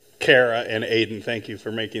Kara and Aiden, thank you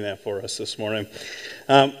for making that for us this morning.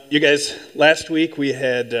 You guys, last week we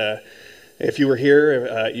had, if you were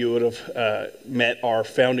here, you would have met our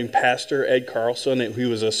founding pastor, Ed Carlson. He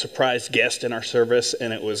was a surprise guest in our service,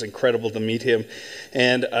 and it was incredible to meet him.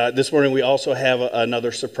 And this morning we also have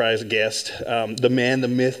another surprise guest. The man, the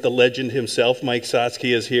myth, the legend himself, Mike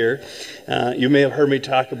Sotsky, is here. You may have heard me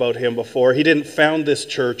talk about him before. He didn't found this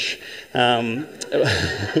church,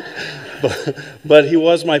 but he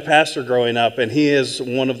was my pastor growing up, and he is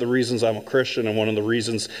one of the reasons I'm a Christian and one of the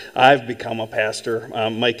reasons I've become a pastor.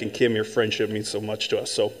 Mike and Kim, your friendship means so much to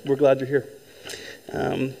us, so we're glad you're here.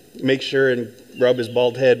 Make sure and rub his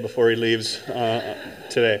bald head before he leaves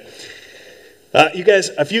today. You guys,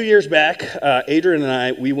 a few years back, Adrian and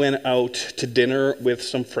I, we went out to dinner with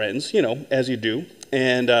some friends, as you do,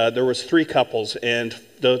 and there was 3 couples, and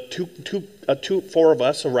the four of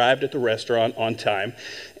us arrived at the restaurant on time,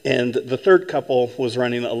 and the third couple was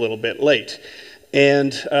running a little bit late.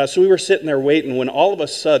 And so we were sitting there waiting when all of a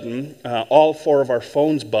sudden, all 4 of our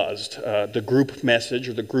phones buzzed. The group message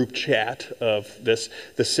or the group chat of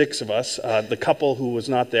the 6 of us, the couple who was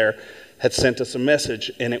not there had sent us a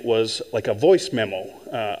message, and it was like a voice memo,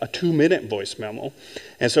 a 2-minute voice memo.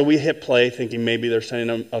 And so we hit play thinking maybe they're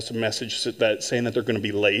sending us a message saying that they're going to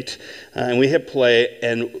be late. And we hit play,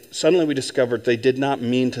 and suddenly we discovered they did not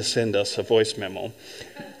mean to send us a voice memo.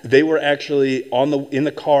 They were actually in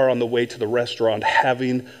the car on the way to the restaurant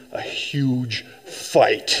having a huge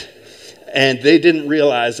fight. And they didn't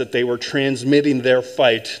realize that they were transmitting their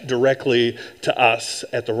fight directly to us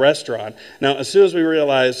at the restaurant. Now, as soon as we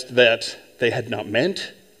realized that they had not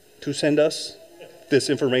meant to send us this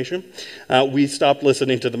information, we stopped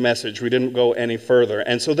listening to the message. We didn't go any further.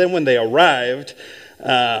 And so then when they arrived,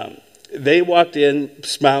 they walked in,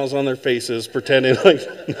 smiles on their faces, pretending like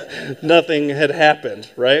nothing had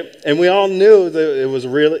happened, right? And we all knew that it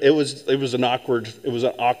was an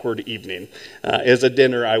awkward evening. As a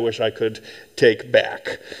dinner I wish I could take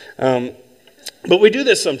back. But we do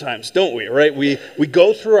this sometimes, don't we, right? We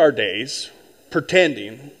go through our days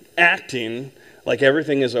pretending, acting like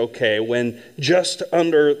everything is okay when just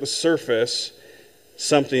under the surface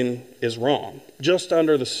something is wrong. Just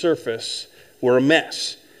under the surface we're a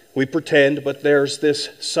mess. We pretend, but there's this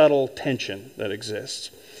subtle tension that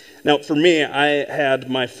exists. Now, for me, I had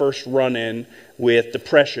my first run-in with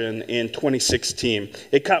depression in 2016.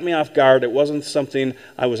 It caught me off guard. It wasn't something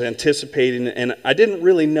I was anticipating, and I didn't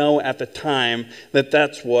really know at the time that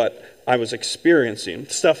that's what I was experiencing.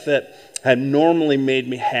 Stuff that had normally made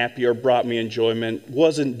me happy or brought me enjoyment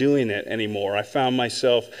wasn't doing it anymore. I found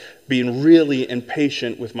myself being really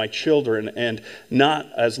impatient with my children and not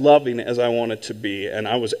as loving as I wanted to be. And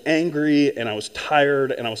I was angry and I was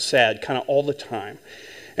tired and I was sad kind of all the time.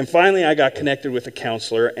 And finally I got connected with a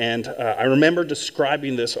counselor, and I remember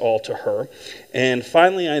describing this all to her. And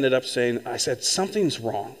finally I ended up saying, something's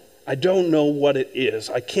wrong. I don't know what it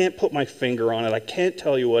is. I can't put my finger on it. I can't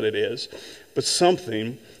tell you what it is, but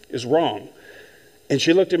something is wrong. And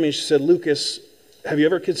she looked at me and she said, Lucas, have you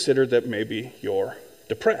ever considered that maybe you're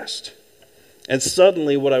depressed? And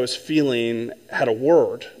suddenly what I was feeling had a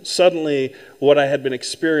word. Suddenly what I had been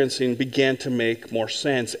experiencing began to make more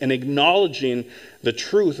sense. And acknowledging the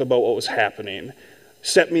truth about what was happening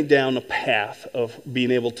set me down a path of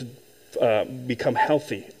being able to become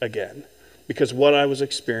healthy again. Because what I was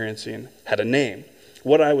experiencing had a name.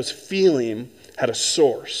 What I was feeling had a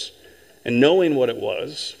source. And knowing what it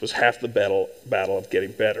was half the battle of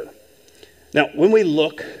getting better. Now, when we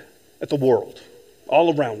look at the world,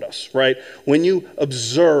 all around us, right? When you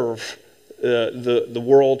observe the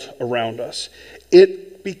world around us,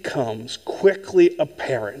 it becomes quickly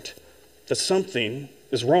apparent that something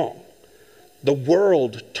is wrong. The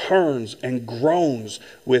world turns and groans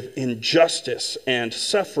with injustice and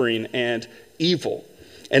suffering and evil.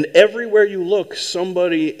 And everywhere you look,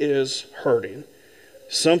 somebody is hurting.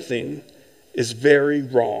 Something is very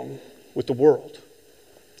wrong with the world.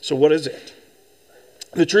 So what is it?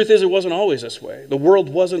 The truth is, it wasn't always this way. The world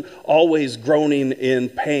wasn't always groaning in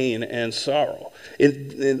pain and sorrow.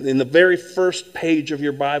 In the very first page of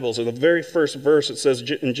your Bibles, in the very first verse, it says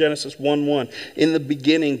in Genesis 1:1, in the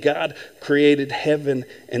beginning, God created heaven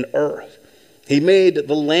and earth. He made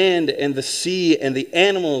the land and the sea and the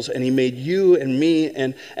animals, and he made you and me.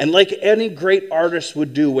 And like any great artist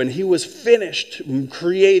would do, when he was finished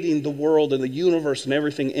creating the world and the universe and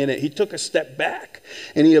everything in it, he took a step back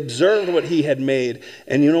and he observed what he had made.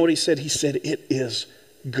 And you know what he said? He said, it is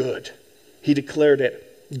good. He declared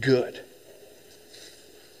it good.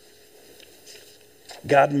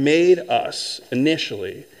 God made us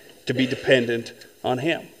initially to be dependent on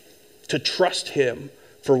him, to trust him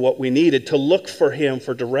for what we needed, to look for him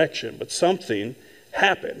for direction. But something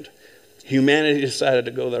happened. Humanity decided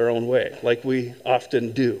to go their own way, like we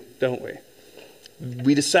often do, don't we?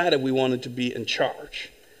 We decided we wanted to be in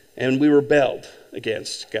charge, and we rebelled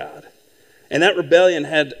against God. And that rebellion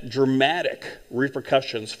had dramatic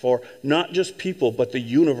repercussions for not just people, but the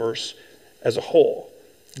universe as a whole.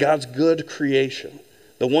 God's good creation,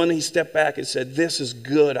 the one he stepped back and said, this is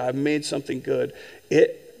good, I've made something good,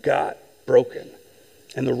 it got broken.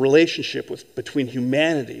 And the relationship between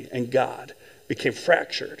humanity and God became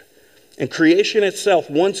fractured. And creation itself,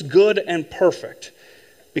 once good and perfect,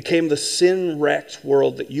 became the sin-wrecked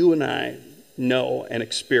world that you and I know and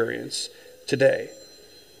experience today.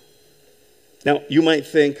 Now, you might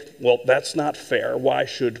think, well, that's not fair. Why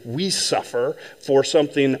should we suffer for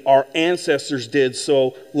something our ancestors did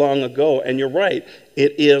so long ago? And you're right,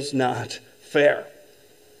 it is not fair.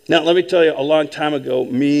 Now, let me tell you, a long time ago,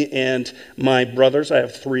 me and my brothers, I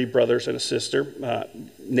have 3 brothers and a sister,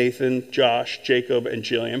 Nathan, Josh, Jacob, and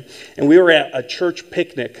Jillian, and we were at a church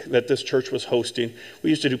picnic that this church was hosting. We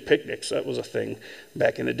used to do picnics. That was a thing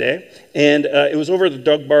back in the day. And it was over at the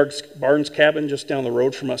Doug Barnes cabin just down the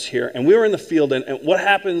road from us here. And we were in the field, and what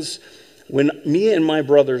happens when me and my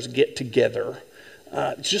brothers get together,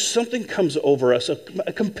 just something comes over us, a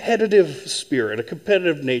competitive spirit, a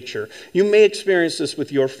competitive nature. You may experience this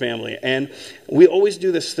with your family, and we always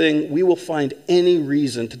do this thing. We will find any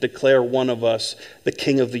reason to declare one of us the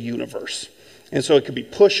king of the universe. And so it could be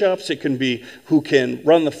push-ups, it can be who can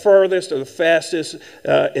run the farthest or the fastest.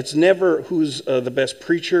 It's never who's the best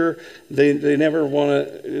preacher. They never want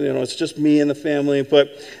to, it's just me and the family.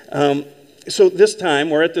 But so this time,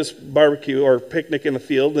 we're at this barbecue or picnic in the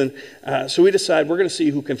field, and so we decide we're going to see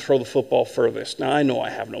who can throw the football furthest. Now, I know I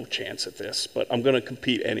have no chance at this, but I'm going to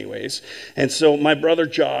compete anyways. And so my brother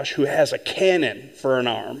Josh, who has a cannon for an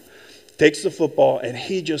arm, takes the football, and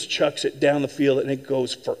he just chucks it down the field, and it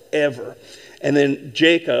goes forever. And then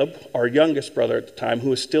Jacob, our youngest brother at the time,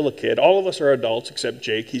 who is still a kid, all of us are adults except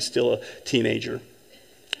Jake, he's still a teenager.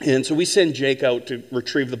 And so we send Jake out to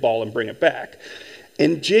retrieve the ball and bring it back.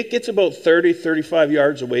 And Jake gets about 30, 35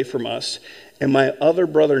 yards away from us, and my other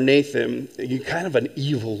brother Nathan, kind of an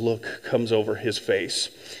evil look comes over his face.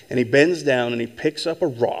 And he bends down and he picks up a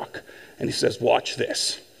rock and he says, watch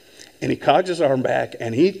this. And he cocks his arm back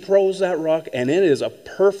and he throws that rock, and it is a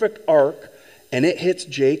perfect arc, and it hits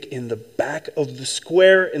Jake in the back of the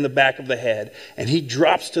square in the back of the head, and he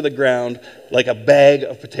drops to the ground like a bag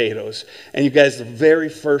of potatoes. And you guys, the very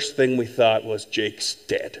first thing we thought was Jake's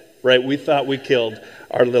dead. Right, we thought we killed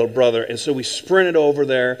our little brother. And so we sprinted over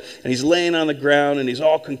there, and he's laying on the ground, and he's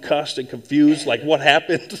all concussed and confused, like what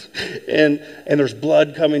happened? and there's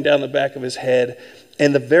blood coming down the back of his head.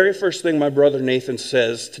 And the very first thing my brother Nathan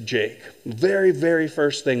says to Jake, very, very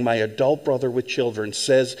first thing my adult brother with children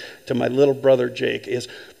says to my little brother Jake is,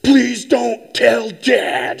 please don't tell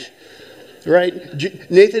Dad. Right?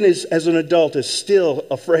 Nathan is, as an adult, is still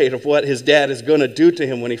afraid of what his dad is going to do to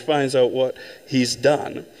him when he finds out what he's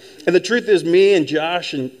done. And the truth is, me and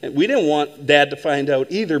Josh, and we didn't want Dad to find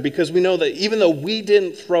out either, because we know that even though we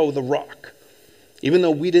didn't throw the rock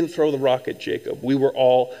at Jacob, we were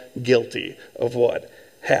all guilty of what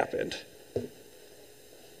happened.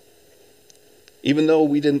 Even though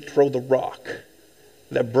we didn't throw the rock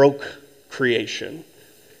that broke creation,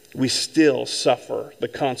 we still suffer the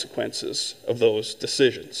consequences of those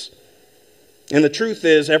decisions. And the truth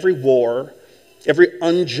is, every war, every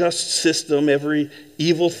unjust system, every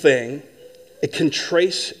evil thing, it can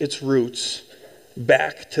trace its roots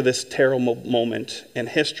back to this terrible moment in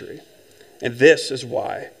history. And this is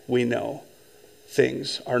why we know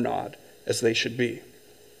things are not as they should be.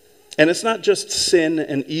 And it's not just sin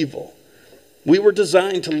and evil. We were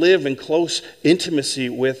designed to live in close intimacy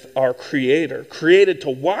with our Creator, created to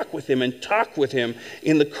walk with Him and talk with Him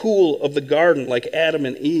in the cool of the garden like Adam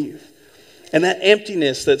and Eve. And that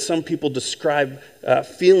emptiness that some people describe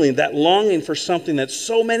feeling, that longing for something that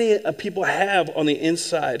so many people have on the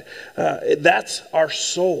inside, that's our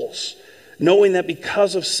souls. Knowing that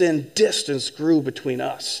because of sin, distance grew between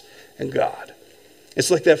us and God. It's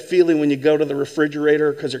like that feeling when you go to the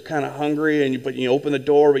refrigerator because you're kind of hungry, but you open the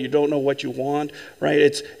door, but you don't know what you want, right?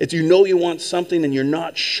 It's you know you want something and you're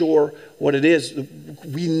not sure what it is.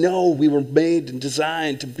 We know we were made and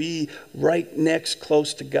designed to be right next,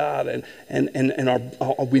 close to God, and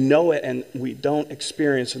we know it, and we don't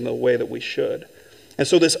experience it in the way that we should. And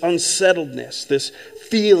so this unsettledness, this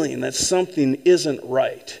feeling that something isn't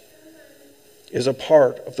right, is a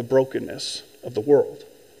part of the brokenness of the world.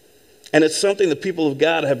 And it's something the people of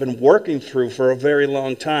God have been working through for a very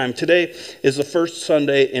long time. Today is the first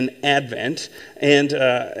Sunday in Advent. And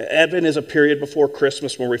Advent is a period before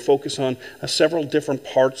Christmas where we focus on several different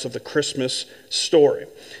parts of the Christmas story.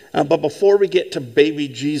 But before we get to baby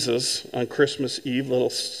Jesus on Christmas Eve, little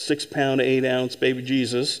 6-pound, 8-ounce baby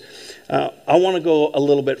Jesus, I want to go a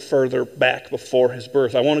little bit further back before his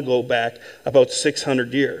birth. I want to go back about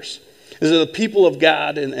 600 years. The people of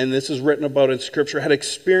God, and this is written about in Scripture, had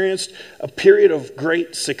experienced a period of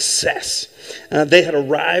great success. They had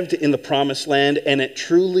arrived in the promised land, and it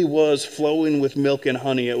truly was flowing with milk and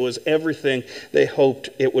honey. It was everything they hoped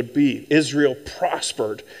it would be. Israel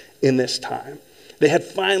prospered in this time. They had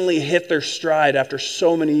finally hit their stride after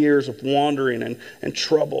so many years of wandering and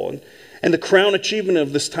trouble. And the crown achievement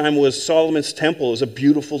of this time was Solomon's temple. It was a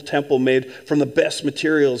beautiful temple made from the best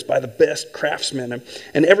materials by the best craftsmen.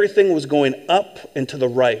 And everything was going up and to the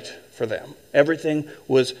right for them. Everything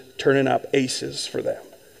was turning up aces for them.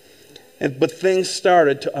 But things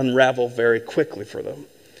started to unravel very quickly for them.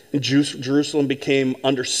 Jerusalem became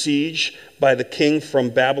under siege by the king from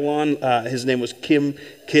Babylon. His name was King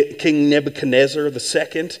Nebuchadnezzar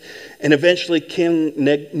II. And eventually King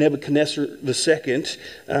Nebuchadnezzar II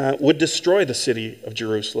would destroy the city of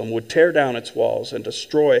Jerusalem, would tear down its walls and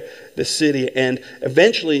destroy the city. And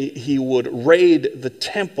eventually he would raid the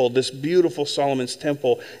temple, this beautiful Solomon's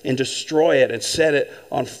temple, and destroy it and set it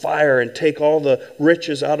on fire and take all the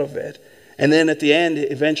riches out of it. And then at the end,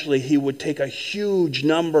 eventually, he would take a huge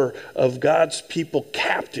number of God's people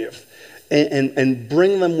captive and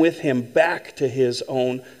bring them with him back to his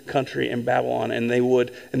own country in Babylon. And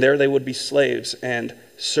there they would be slaves and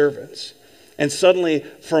servants. And suddenly,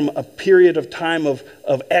 from a period of time of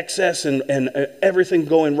excess and everything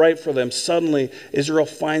going right for them, suddenly Israel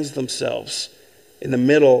finds themselves in the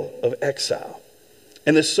middle of exile.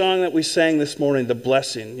 And the song that we sang this morning, the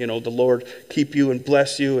blessing, the Lord keep you and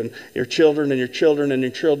bless you and your children and your children and your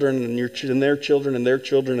children and their children and their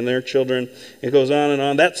children and their children. It goes on and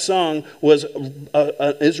on. That song was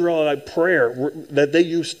an Israelite prayer that they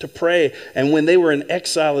used to pray. And when they were in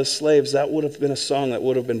exile as slaves, that would have been a song that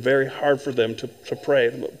would have been very hard for them to pray,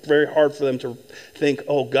 very hard for them to think,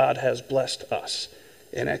 oh, God has blessed us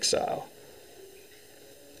in exile.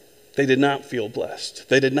 They did not feel blessed.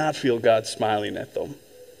 They did not feel God smiling at them.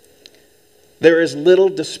 There is little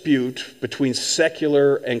dispute between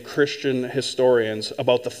secular and Christian historians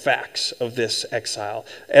about the facts of this exile.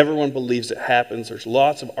 Everyone believes it happens. There's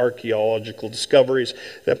lots of archaeological discoveries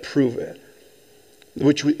that prove it,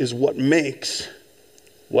 which is what makes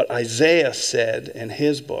what Isaiah said in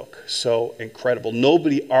his book so incredible.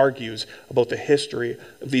 Nobody argues about the history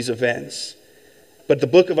of these events. But the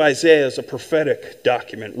book of Isaiah is a prophetic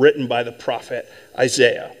document written by the prophet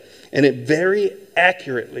Isaiah. And it very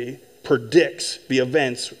accurately predicts the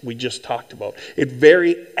events we just talked about. It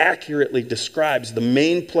very accurately describes the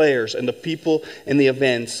main players and the people and the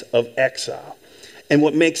events of exile. And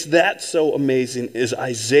what makes that so amazing is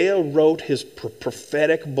Isaiah wrote his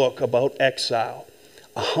prophetic book about exile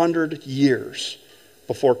 100 years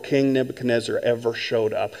before King Nebuchadnezzar ever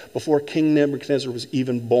showed up, before King Nebuchadnezzar was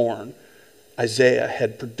even born. Isaiah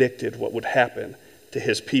had predicted what would happen to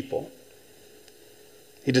his people.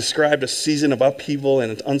 He described a season of upheaval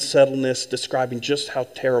and unsettledness, describing just how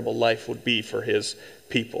terrible life would be for his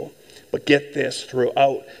people. But get this,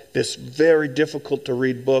 throughout this very difficult to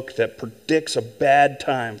read book that predicts a bad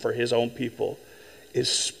time for his own people,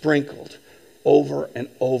 is sprinkled over and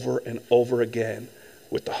over and over again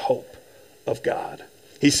with the hope of God.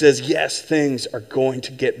 He says, yes, things are going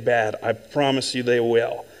to get bad. I promise you they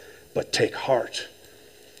will. But take heart.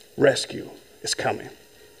 Rescue is coming.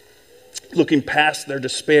 Looking past their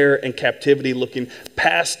despair and captivity, looking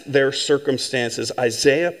past their circumstances,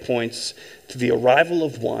 Isaiah points to the arrival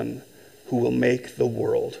of one who will make the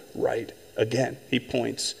world right again. He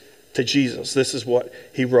points to Jesus. This is what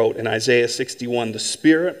he wrote in Isaiah 61. The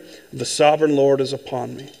Spirit of the sovereign Lord is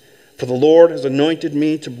upon me. For the Lord has anointed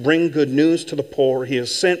me to bring good news to the poor. He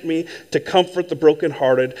has sent me to comfort the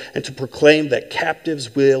brokenhearted and to proclaim that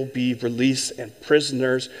captives will be released and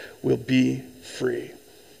prisoners will be free.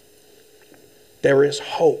 There is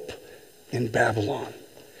hope in Babylon.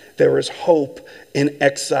 There is hope in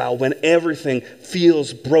exile. When everything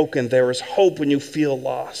feels broken, there is hope when you feel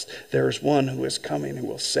lost. There is one who is coming who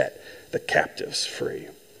will set the captives free.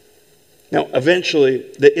 Now, eventually,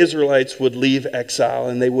 the Israelites would leave exile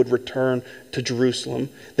and they would return to Jerusalem.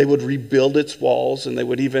 They would rebuild its walls and they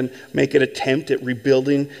would even make an attempt at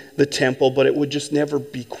rebuilding the temple, but it would just never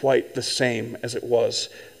be quite the same as it was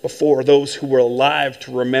before. Those who were alive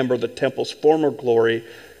to remember the temple's former glory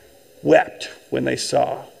wept when they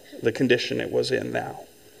saw the condition it was in now.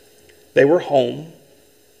 They were home,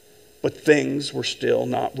 but things were still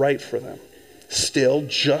not right for them. Still,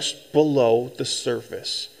 just below the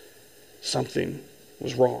surface, something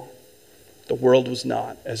was wrong. The world was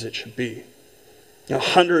not as it should be. Now,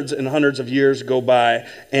 hundreds and hundreds of years go by,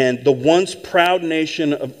 and the once proud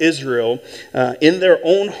nation of Israel, in their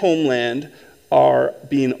own homeland, are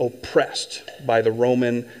being oppressed by the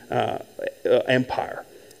Roman Empire.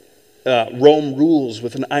 Rome rules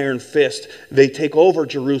with an iron fist. They take over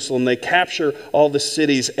Jerusalem. They capture all the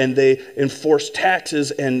cities, and they enforce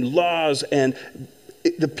taxes and laws. And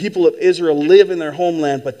the people of Israel live in their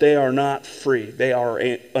homeland, but they are not free. They are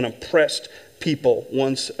an oppressed people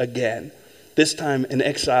once again, this time in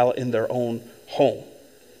exile in their own home.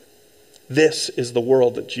 This is the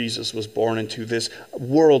world that Jesus was born into, this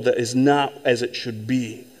world that is not as it should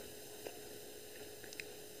be.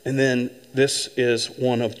 And then this is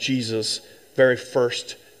one of Jesus' very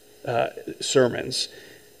first sermons.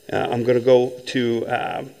 I'm going to go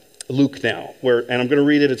to Luke now, and I'm going to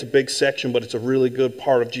read it. It's a big section, but it's a really good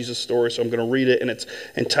part of Jesus' story, so I'm going to read it in its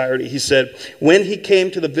entirety. He said, "When he came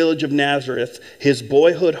to the village of Nazareth, his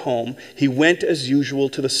boyhood home, he went as usual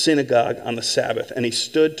to the synagogue on the Sabbath, and he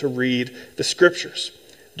stood to read the scriptures.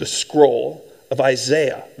 The scroll of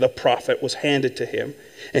Isaiah, the prophet, was handed to him,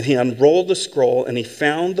 and he unrolled the scroll, and he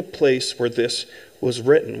found the place where this was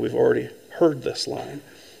written." We've already heard this line.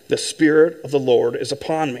 "The Spirit of the Lord is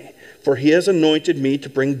upon me, for he has anointed me to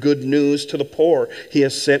bring good news to the poor. He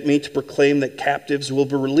has sent me to proclaim that captives will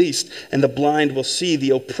be released, and the blind will see, the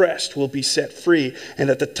oppressed will be set free, and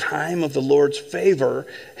that the time of the Lord's favor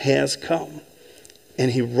has come."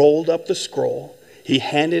 And he rolled up the scroll, he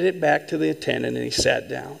handed it back to the attendant, and he sat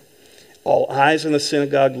down. All eyes in the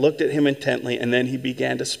synagogue looked at him intently, and then he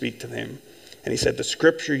began to speak to them. And he said, "The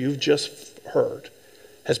scripture you've just heard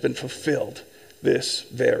has been fulfilled this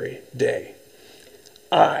very day.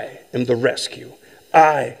 I am the rescue.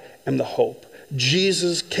 I am the hope."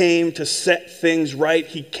 Jesus came to set things right.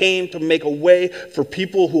 He came to make a way for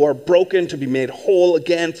people who are broken to be made whole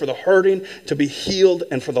again, for the hurting to be healed,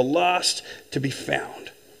 and for the lost to be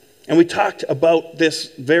found. And we talked about this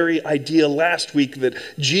very idea last week, that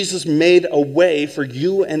Jesus made a way for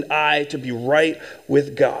you and I to be right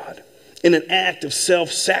with God. In an act of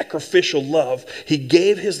self-sacrificial love, he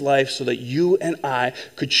gave his life so that you and I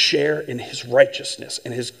could share in his righteousness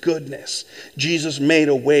and his goodness. Jesus made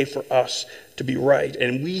a way for us to be right.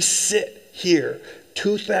 And we sit here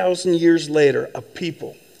 2,000 years later, a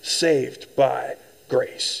people saved by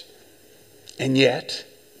grace. And yet,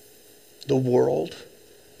 the world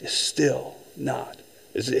is still not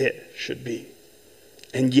as it should be.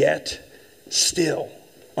 And yet, still,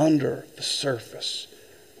 under the surface,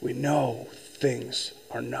 we know things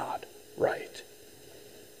are not right.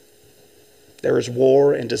 There is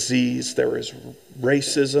war and disease. There is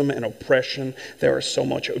racism and oppression. There is so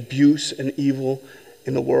much abuse and evil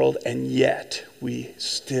in the world, and yet we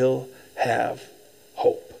still have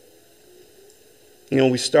hope. You know,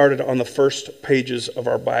 we started on the first pages of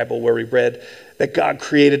our Bible where we read that God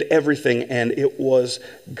created everything and it was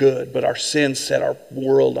good, but our sin set our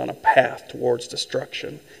world on a path towards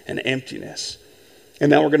destruction and emptiness. And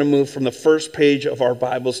now we're going to move from the first page of our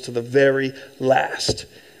Bibles to the very last.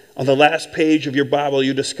 On the last page of your Bible,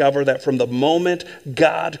 you discover that from the moment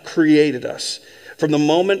God created us, from the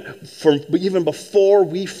moment, from even before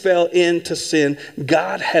we fell into sin,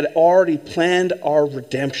 God had already planned our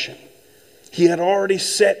redemption. He had already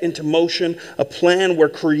set into motion a plan where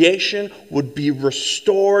creation would be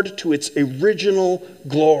restored to its original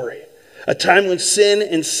glory. A time when sin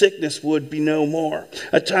and sickness would be no more.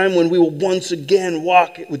 A time when we will once again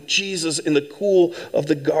walk with Jesus in the cool of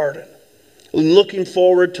the garden. Looking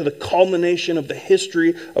forward to the culmination of the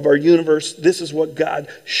history of our universe, this is what God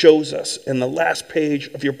shows us in the last page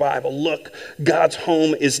of your Bible. Look, God's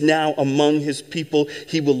home is now among his people.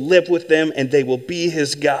 He will live with them and they will be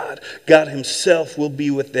his God. God himself will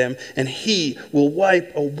be with them, and he will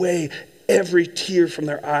wipe away every tear from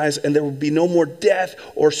their eyes, and there will be no more death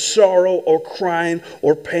or sorrow or crying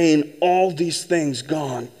or pain. All these things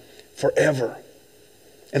gone forever.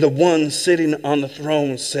 And the one sitting on the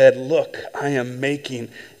throne said, "Look, I am making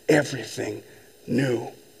everything new."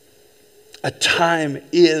 A time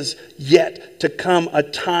is yet to come. A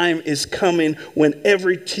time is coming when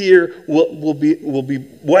every tear will be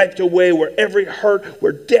wiped away, where every hurt,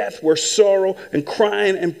 where death, where sorrow and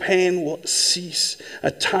crying and pain will cease.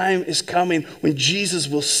 A time is coming when Jesus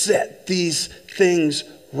will set these things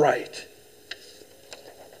right.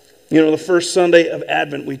 You know, the first Sunday of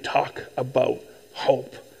Advent, we talk about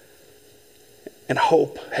hope. And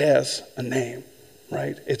hope has a name,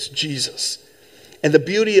 right? It's Jesus. And the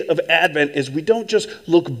beauty of Advent is we don't just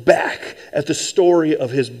look back at the story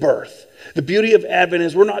of his birth. The beauty of Advent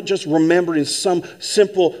is we're not just remembering some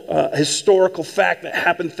simple historical fact that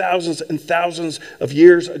happened thousands and thousands of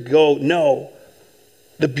years ago. No.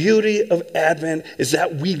 The beauty of Advent is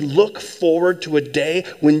that we look forward to a day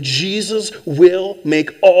when Jesus will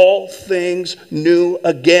make all things new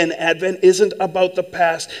again. Advent isn't about the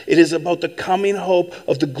past. It is about the coming hope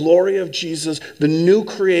of the glory of Jesus, the new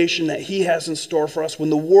creation that he has in store for us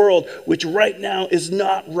when the world, which right now is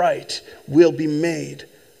not right, will be made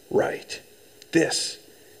right. This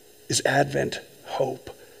is Advent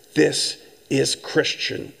hope. This is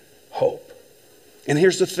Christian hope. And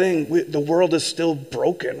here's the thing, the world is still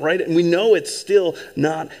broken, right? And we know it's still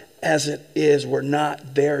not as it is. We're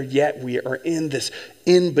not there yet. We are in this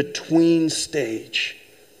in-between stage.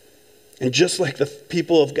 And just like the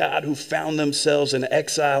people of God who found themselves in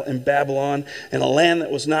exile in Babylon, in a land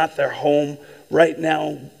that was not their home, right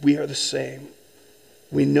now we are the same.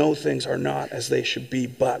 We know things are not as they should be,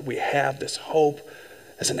 but we have this hope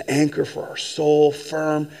as an anchor for our soul,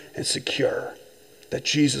 firm and secure, that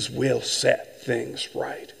Jesus will set things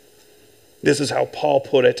right. This is how Paul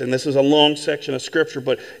put it, and this is a long section of scripture,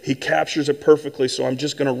 but he captures it perfectly, so I'm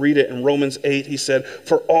just going to read it. In Romans 8, he said,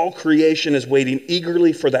 "For all creation is waiting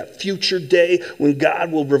eagerly for that future day when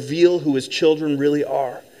God will reveal who his children really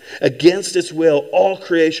are. Against its will, all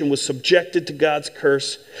creation was subjected to God's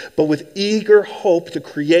curse, but with eager hope, the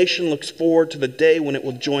creation looks forward to the day when it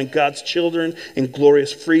will join God's children in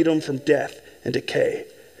glorious freedom from death and decay.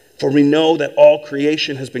 For we know that all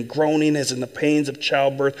creation has been groaning as in the pains of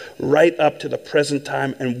childbirth right up to the present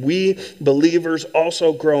time. And we believers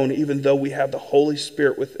also groan, even though we have the Holy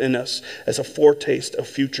Spirit within us as a foretaste of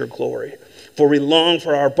future glory. For we long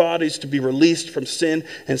for our bodies to be released from sin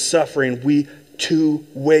and suffering. We too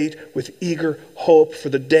wait with eager hope for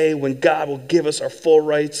the day when God will give us our full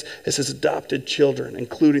rights as his adopted children,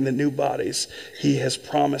 including the new bodies he has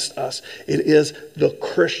promised us." It is the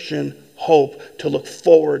Christian hope to look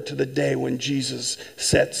forward to the day when Jesus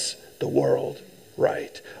sets the world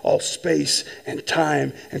right. All space and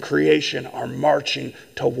time and creation are marching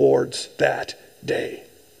towards that day.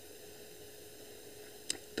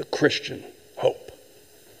 The Christian hope.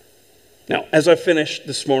 Now, as I finish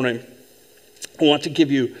this morning, I want to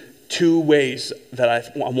give you two ways that I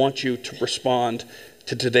want you to respond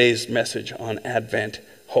to today's message on Advent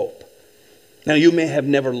hope. Now, you may have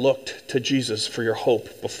never looked to Jesus for your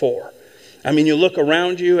hope before. I mean, you look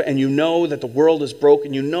around you and you know that the world is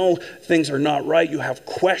broken. You know things are not right. You have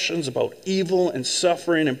questions about evil and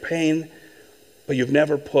suffering and pain, but you've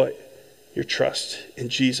never put your trust in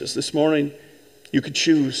Jesus. This morning, you could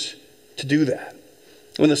choose to do that.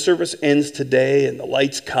 When the service ends today and the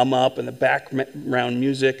lights come up and the background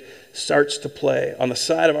music starts to play, on the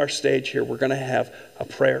side of our stage here, we're going to have a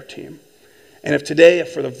prayer team. And if today,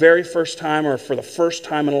 for the very first time or for the first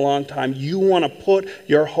time in a long time, you want to put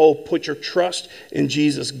your hope, put your trust in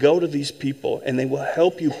Jesus, go to these people and they will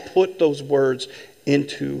help you put those words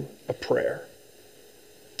into a prayer.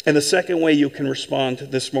 And the second way you can respond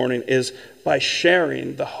this morning is by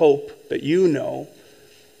sharing the hope that you know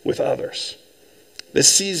with others. This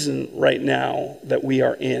season right now that we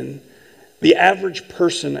are in, the average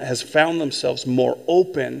person has found themselves more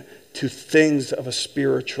open to things of a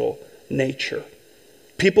spiritual nature.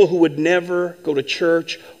 People who would never go to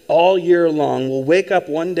church all year long will wake up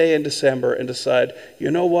one day in December and decide,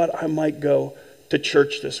 you know what, I might go to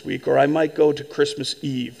church this week, or I might go to Christmas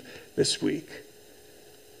Eve this week.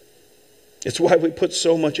 It's why we put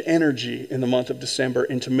so much energy in the month of December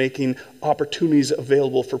into making opportunities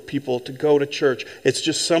available for people to go to church. It's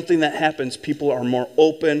just something that happens. People are more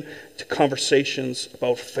open to conversations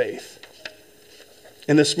about faith.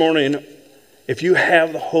 And this morning, if you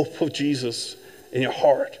have the hope of Jesus in your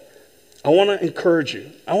heart, I want to encourage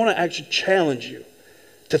you. I want to actually challenge you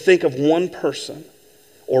to think of one person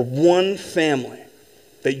or one family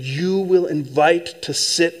that you will invite to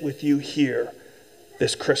sit with you here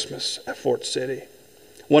this Christmas at Fort City.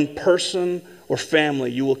 One person or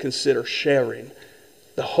family you will consider sharing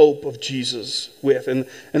the hope of Jesus with. And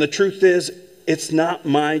the truth is, it's not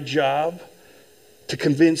my job to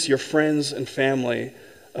convince your friends and family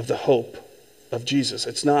of the hope of Jesus.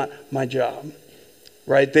 It's not my job,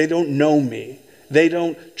 right? They don't know me. They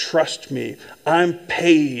don't trust me. I'm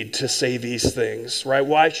paid to say these things, right?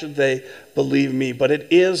 Why should they believe me? But it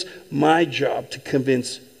is my job to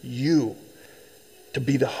convince you to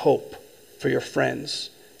be the hope for your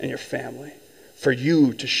friends and your family, for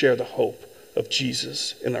you to share the hope of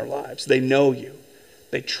Jesus in their lives. They know you.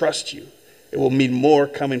 They trust you. It will mean more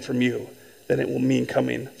coming from you than it will mean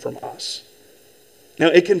coming from us. Now,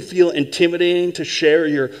 it can feel intimidating to share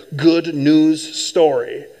your good news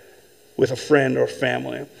story with a friend or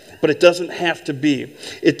family, but it doesn't have to be.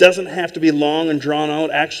 It doesn't have to be long and drawn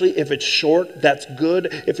out. Actually, if it's short, that's good.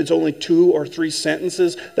 If it's only 2 or 3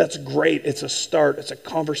 sentences, that's great. It's a start. It's a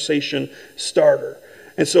conversation starter.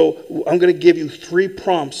 And so I'm going to give you 3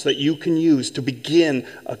 prompts that you can use to begin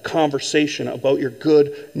a conversation about your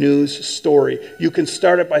good news story. You can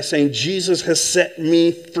start it by saying, Jesus has set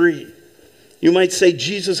me free. You might say,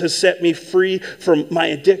 Jesus has set me free from my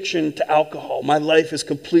addiction to alcohol. My life is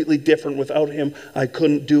completely different. Without him, I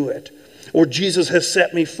couldn't do it. Or Jesus has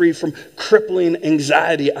set me free from crippling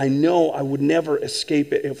anxiety. I know I would never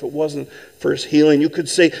escape it if it wasn't for his healing. You could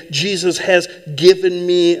say, Jesus has given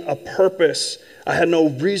me a purpose. I had no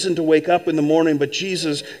reason to wake up in the morning, but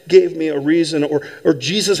Jesus gave me a reason. Or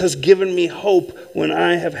Jesus has given me hope when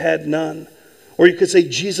I have had none. Or you could say,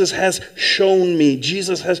 Jesus has shown me.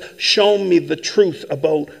 Jesus has shown me the truth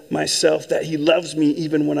about myself, that he loves me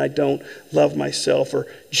even when I don't love myself. Or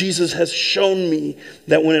Jesus has shown me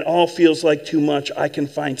that when it all feels like too much, I can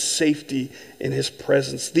find safety in his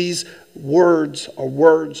presence. These words are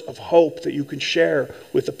words of hope that you can share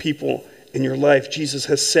with the people in your life. Jesus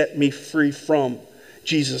has set me free from.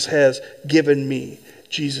 Jesus has given me.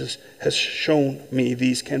 Jesus has shown me.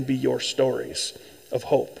 These can be your stories of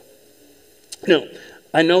hope. Now,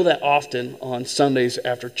 I know that often on Sundays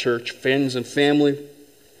after church, friends and family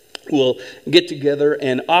will get together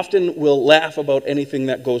and often will laugh about anything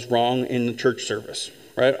that goes wrong in the church service.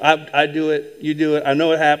 Right? I do it, you do it, I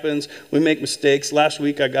know it happens, we make mistakes. Last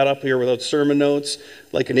week I got up here without sermon notes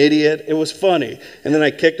like an idiot. It was funny. And then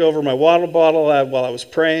I kicked over my water bottle while I was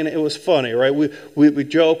praying. It was funny, right? We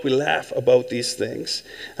joke, we laugh about these things.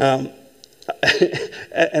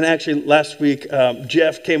 And actually, last week,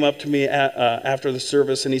 Jeff came up to me after the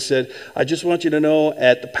service, and he said, "I just want you to know,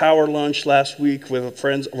 at the power lunch last week with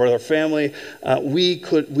friends or our family, we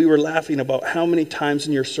were laughing about how many times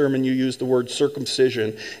in your sermon you used the word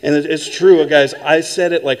circumcision." And it's true, guys. I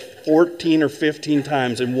said it like 14 or 15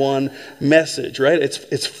 times in one message, right?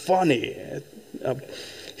 It's funny.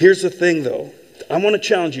 Here's the thing, though. I want to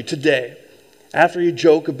challenge you today. After you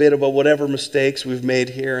joke a bit about whatever mistakes we've made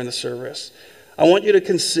here in the service, I want you to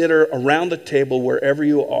consider around the table, wherever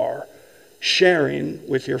you are, sharing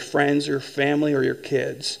with your friends, your family, or your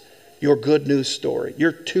kids your good news story,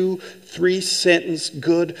 your 2-3 sentence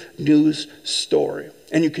good news story.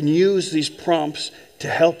 And you can use these prompts to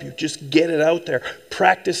help you. Just get it out there.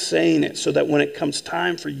 Practice saying it so that when it comes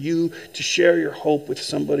time for you to share your hope with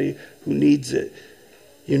somebody who needs it,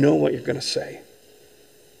 you know what you're going to say.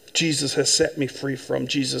 Jesus has set me free from,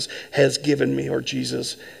 Jesus has given me, or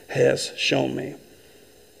Jesus has shown me.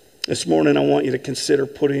 This morning, I want you to consider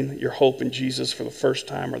putting your hope in Jesus for the first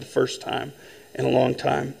time or the first time in a long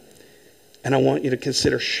time. And I want you to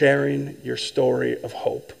consider sharing your story of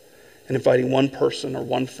hope and inviting one person or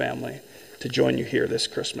one family to join you here this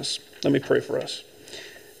Christmas. Let me pray for us.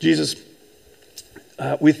 Jesus,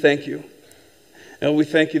 we thank you. And we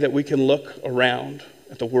thank you that we can look around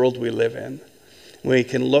at the world we live in. We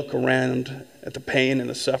can look around at the pain and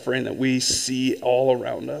the suffering that we see all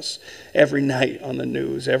around us. Every night on the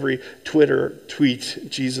news, every Twitter tweet,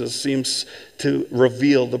 Jesus seems to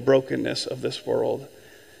reveal the brokenness of this world.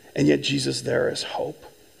 And yet, Jesus, there is hope.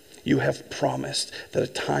 You have promised that a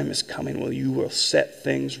time is coming when you will set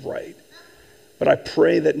things right. But I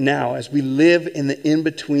pray that now, as we live in the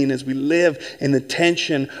in-between, as we live in the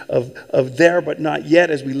tension of there but not yet,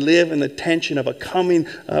 as we live in the tension of a coming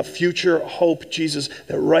future hope, Jesus,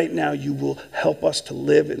 that right now you will help us to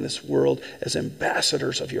live in this world as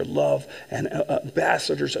ambassadors of your love and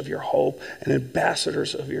ambassadors of your hope and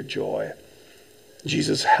ambassadors of your joy.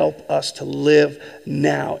 Jesus, help us to live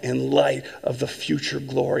now in light of the future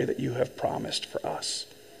glory that you have promised for us.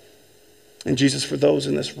 And Jesus, for those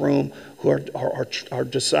in this room who are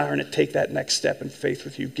desiring to take that next step in faith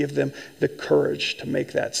with you, give them the courage to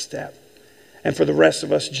make that step. And for the rest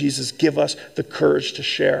of us, Jesus, give us the courage to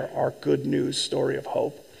share our good news story of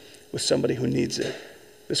hope with somebody who needs it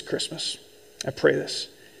this Christmas. I pray this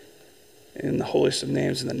in the holiest of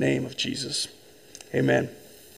names, in the name of Jesus. Amen.